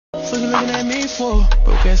Fuck you looking at me for?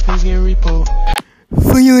 Broke ass niggas getting repo.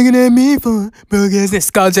 Fuck you looking at me for? Broke ass niggas.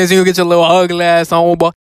 Scott Jackson, you get your little ugly ass on,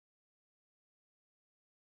 boy.